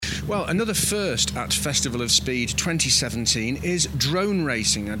Well, another first at Festival of Speed 2017 is drone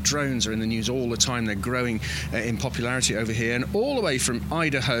racing. Now, drones are in the news all the time. They're growing in popularity over here. And all the way from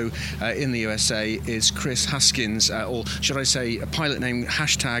Idaho in the USA is Chris Haskins, or should I say a pilot name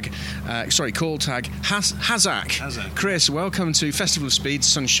call tag Hazak. Chris, welcome to Festival of Speed.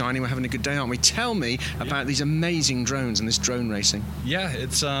 Sun's shining. We're having a good day, aren't we? Tell me about these amazing drones and this drone racing. Yeah,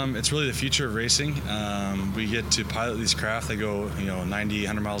 it's really the future of racing. We get to pilot these craft. They go 90,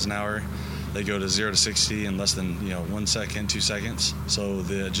 100 miles an hour. They go to 0 to 60 in less than 1 second, 2 seconds. So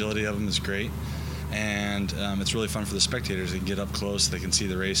the agility of them is great, and it's really fun for the spectators. They can get up close, they can see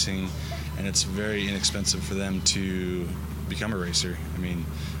the racing, and it's very inexpensive for them to become a racer. I mean,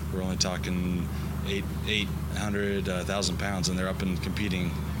 we're only talking 800,000 pounds, and they're up and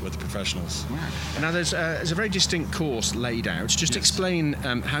competing with the professionals. Wow. Now there's a very distinct course laid out. Just explain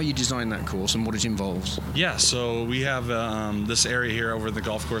how you design that course and what it involves. Yeah, so we have this area here over the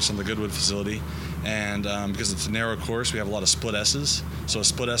golf course on the Goodwood facility, and because it's a narrow course, we have a lot of split S's. So a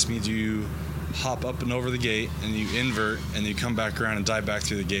split S means you hop up and over the gate, and you invert, and you come back around and dive back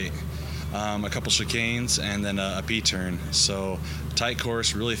through the gate. A couple chicanes, and then a P-turn. So tight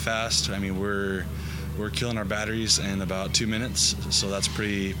course, really fast. I mean, we're killing our batteries in about 2 minutes, so that's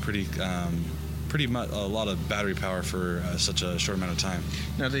pretty much a lot of battery power for such a short amount of time.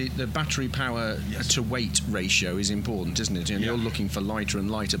 Now the battery power to weight ratio is important, isn't it? And you're looking for lighter and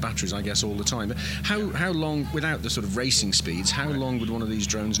lighter batteries, I guess, all the time. But how long, without the sort of racing speeds, how long would one of these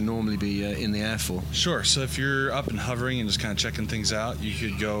drones normally be in the air for? Sure. So if you're up and hovering and just kind of checking things out, you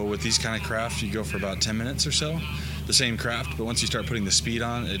could go with these kind of craft. You go for about 10 minutes or so. The same craft, but once you start putting the speed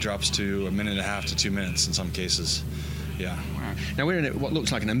on, it drops to 1.5 minutes to 2 minutes in some cases. Yeah. Wow. Now we're in what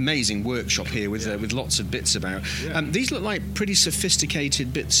looks like an amazing workshop here with lots of bits about. Yeah. These look like pretty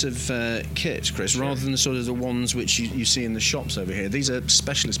sophisticated bits of kit, Chris, rather than sort of the ones which you see in the shops over here. These are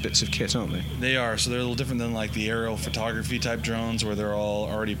specialist bits of kit, aren't they? They are. So they're a little different than like the aerial photography type drones where they're all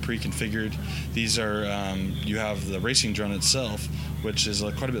already pre-configured. These are, you have the racing drone itself, which is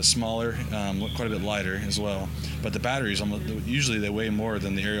quite a bit smaller, quite a bit lighter as well. But the batteries, usually they weigh more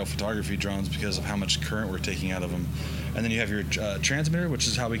than the aerial photography drones because of how much current we're taking out of them. And then you have your transmitter, which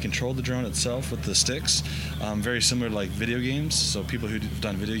is how we control the drone itself with the sticks. Very similar to like video games, so people who've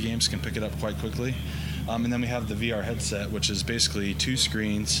done video games can pick it up quite quickly. And then we have the VR headset, which is basically 2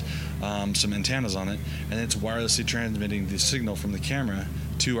 screens, some antennas on it, and it's wirelessly transmitting the signal from the camera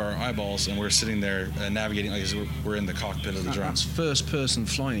to our eyeballs, and we're sitting there navigating like we're in the cockpit of the drone. That's first-person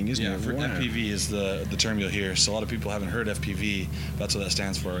flying, isn't it? Yeah, FPV is the term you'll hear. So a lot of people haven't heard FPV. That's what that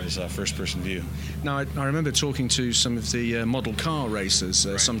stands for, is first-person view. Now, I remember talking to some of the model car racers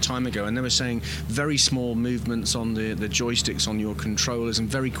some time ago, and they were saying very small movements on the joysticks on your controllers and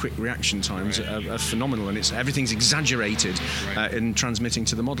very quick reaction times are phenomenal, and everything's exaggerated in transmitting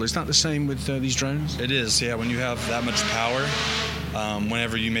to the model. Is that the same with these drones? It is, yeah. When you have that much power,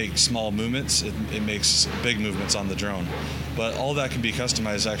 whenever you make small movements, it makes big movements on the drone. But all that can be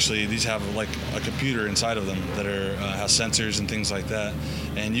customized. Actually, these have like a computer inside of them that has sensors and things like that,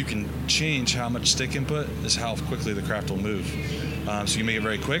 and you can change how much stick input is how quickly the craft will move. So you can make it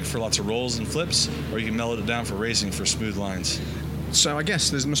very quick for lots of rolls and flips, or you can mellow it down for racing for smooth lines. So I guess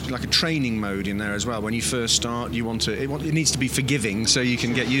there must be like a training mode in there as well. When you first start, it needs to be forgiving so you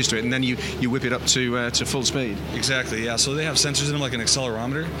can get used to it, and then you whip it up to full speed. Exactly, yeah. So they have sensors in them like an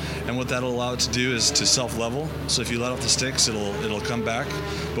accelerometer, and what that'll allow it to do is to self-level. So if you let off the sticks, it'll come back.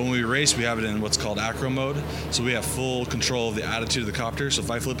 But when we race, we have it in what's called acro mode. So we have full control of the attitude of the copter. So if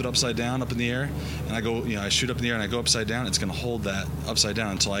I flip it upside down up in the air, and I shoot up in the air and I go upside down, it's going to hold that upside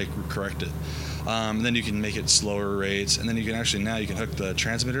down until I correct it. And then you can make it slower rates, and then you can hook the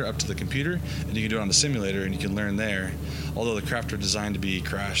transmitter up to the computer, and you can do it on the simulator, and you can learn there. Although the craft are designed to be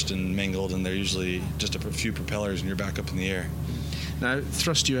crashed and mangled, and they're usually just a few propellers, and you're back up in the air. Now,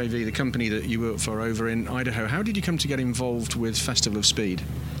 Thrust UAV, the company that you work for over in Idaho, how did you come to get involved with Festival of Speed?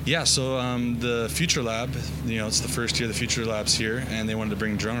 Yeah, so the Future Lab, it's the first year the Future Lab's here, and they wanted to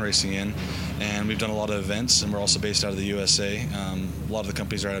bring drone racing in, and we've done a lot of events, and we're also based out of the USA. A lot of the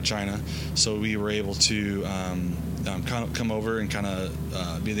companies are out of China, so we were able to come over and kind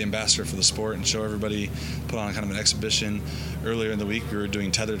of be the ambassador for the sport and show everybody, put on kind of an exhibition. Earlier in the week, we were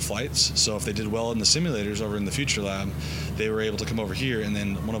doing tethered flights, so if they did well in the simulators over in the Future Lab, they were able to come over here, and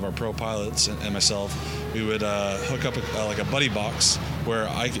then one of our pro pilots and myself, we would hook up like a buddy box where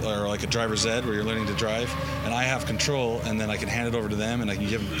or like a driver's ed where you're learning to drive, and I have control, and then I can hand it over to them, and I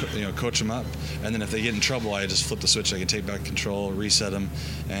can coach them up, and then if they get in trouble, I just flip the switch. I can take back control, reset them,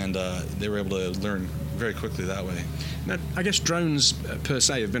 and they were able to learn very quickly that way. Now, I guess drones per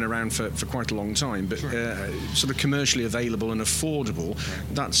se have been around for quite a long time, but sort of commercially available and affordable,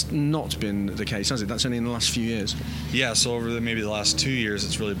 that's not been the case, has it? That's only in the last few years. Yeah, so over maybe the last 2 years,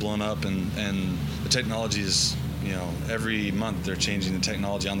 it's really blown up, and the technology is, every month they're changing the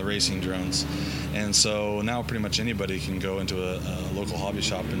technology on the racing drones. And so now pretty much anybody can go into a local hobby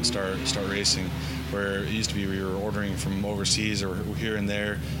shop and start racing, where it used to be we were ordering from overseas or here and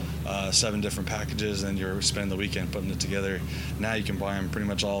there, 7 different packages, and you're spending the weekend putting it together. Now you can buy them pretty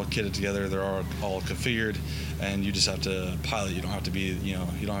much all kitted together. They're all configured, and you just have to pilot. You don't have to be, you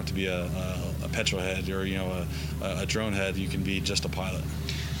don't have to be a petrol head or a drone head. You can be just a pilot.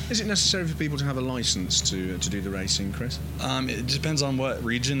 Is it necessary for people to have a license to do the racing, Chris? It depends on what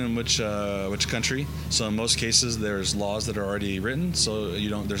region and which country. So in most cases, there's laws that are already written, so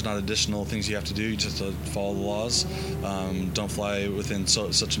there's not additional things you have to do. You just have to follow the laws. Don't fly within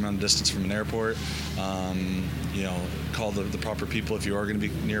such amount of distance from an airport. Call the proper people if you are going to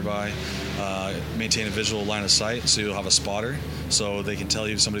be nearby. Maintain a visual line of sight, so you'll have a spotter, so they can tell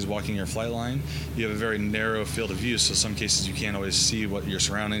you if somebody's walking your flight line. You have a very narrow field of view, so some cases you can't always see what your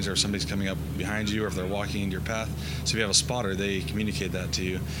surroundings, or if somebody's coming up behind you, or if they're walking into your path. So if you have a spotter, they communicate that to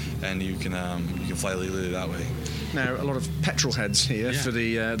you, and you can fly legally that way. Now, a lot of petrol heads here for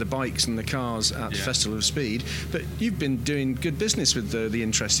the bikes and the cars at the Festival of Speed, but you've been doing good business with the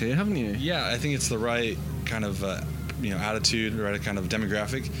interest here, haven't you? Yeah, I think it's the right kind of attitude, the right kind of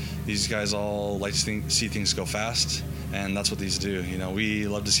demographic. These guys all like to see things go fast, and that's what these do. We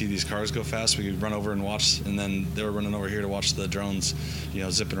love to see these cars go fast. We could run over and watch, and then they were running over here to watch the drones,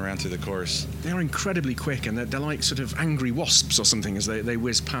 zipping around through the course. They're incredibly quick, and they're like sort of angry wasps or something as they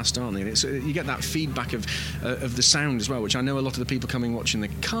whiz past, aren't they? And you get that feedback of the sound as well, which I know a lot of the people coming watching the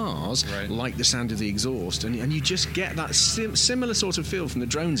cars like the sound of the exhaust, and you just get that similar sort of feel from the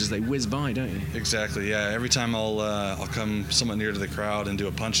drones as they whiz by, don't you? Exactly. Yeah. Every time I'll come somewhat near to the crowd and do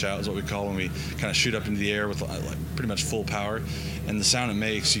a punch out, is what we call when we kind of shoot up into the air with pretty much full power, and the sound it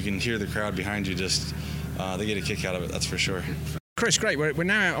makes, you can hear the crowd behind you just they get a kick out of it, that's for sure. Chris, great. We're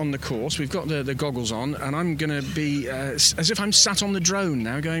now out on the course. We've got the goggles on, and I'm going to be as if I'm sat on the drone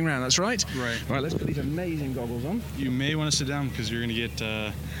now going around. That's right? Right, let's put these amazing goggles on. You may want to sit down because you're going to get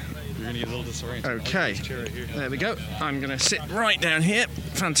a little disoriented. Okay, there we go. I'm going to sit right down here.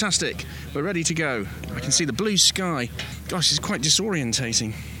 Fantastic. We're ready to go. I can see the blue sky. Gosh, it's quite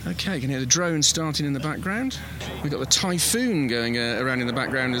disorientating. Okay, you can hear the drone starting in the background. We've got the Typhoon going around in the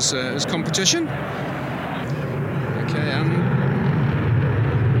background as competition.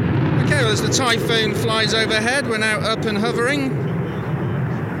 Okay, well, as the Typhoon flies overhead, we're now up and hovering.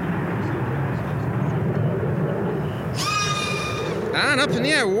 And up in the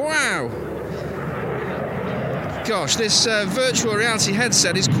air, wow! Gosh, this virtual reality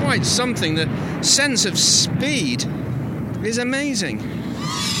headset is quite something. The sense of speed is amazing.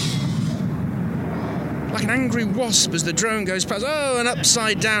 Like an angry wasp as the drone goes past. Oh, and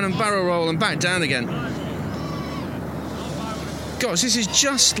upside down and barrel roll and back down again. Gosh, this is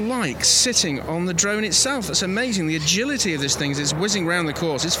just like sitting on the drone itself. That's amazing. The agility of this thing as it's whizzing around the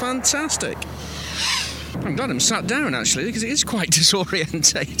course is fantastic. I'm glad I'm sat down, actually, because it is quite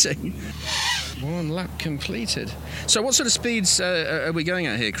disorientating. 1 lap completed. So what sort of speeds are we going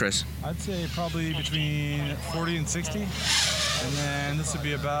at here, Chris? I'd say probably between 40 and 60. And then this would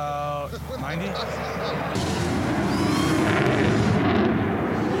be about 90.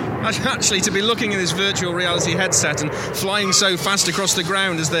 Actually, to be looking at this virtual reality headset and flying so fast across the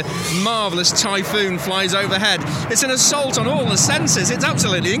ground as the marvellous Typhoon flies overhead, it's an assault on all the senses. It's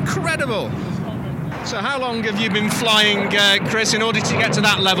absolutely incredible. So how long have you been flying, Chris, in order to get to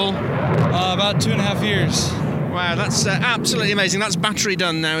that level? About 2.5 years. Wow, that's absolutely amazing. That's battery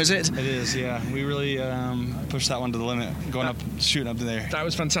done now, is it? It is, yeah. We really pushed that one to the limit, shooting up in there. That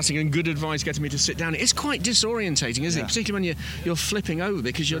was fantastic, and good advice getting me to sit down. It's quite disorientating, isn't it? Particularly when you're flipping over,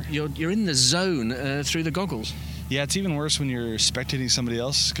 because you're in the zone through the goggles. Yeah, it's even worse when you're spectating somebody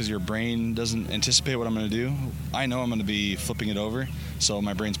else because your brain doesn't anticipate what I'm going to do. I know I'm going to be flipping it over, so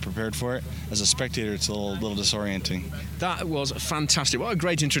my brain's prepared for it. As a spectator, it's a little disorienting. That was fantastic. What a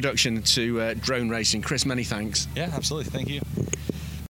great introduction to drone racing. Chris, many thanks. Yeah, absolutely. Thank you.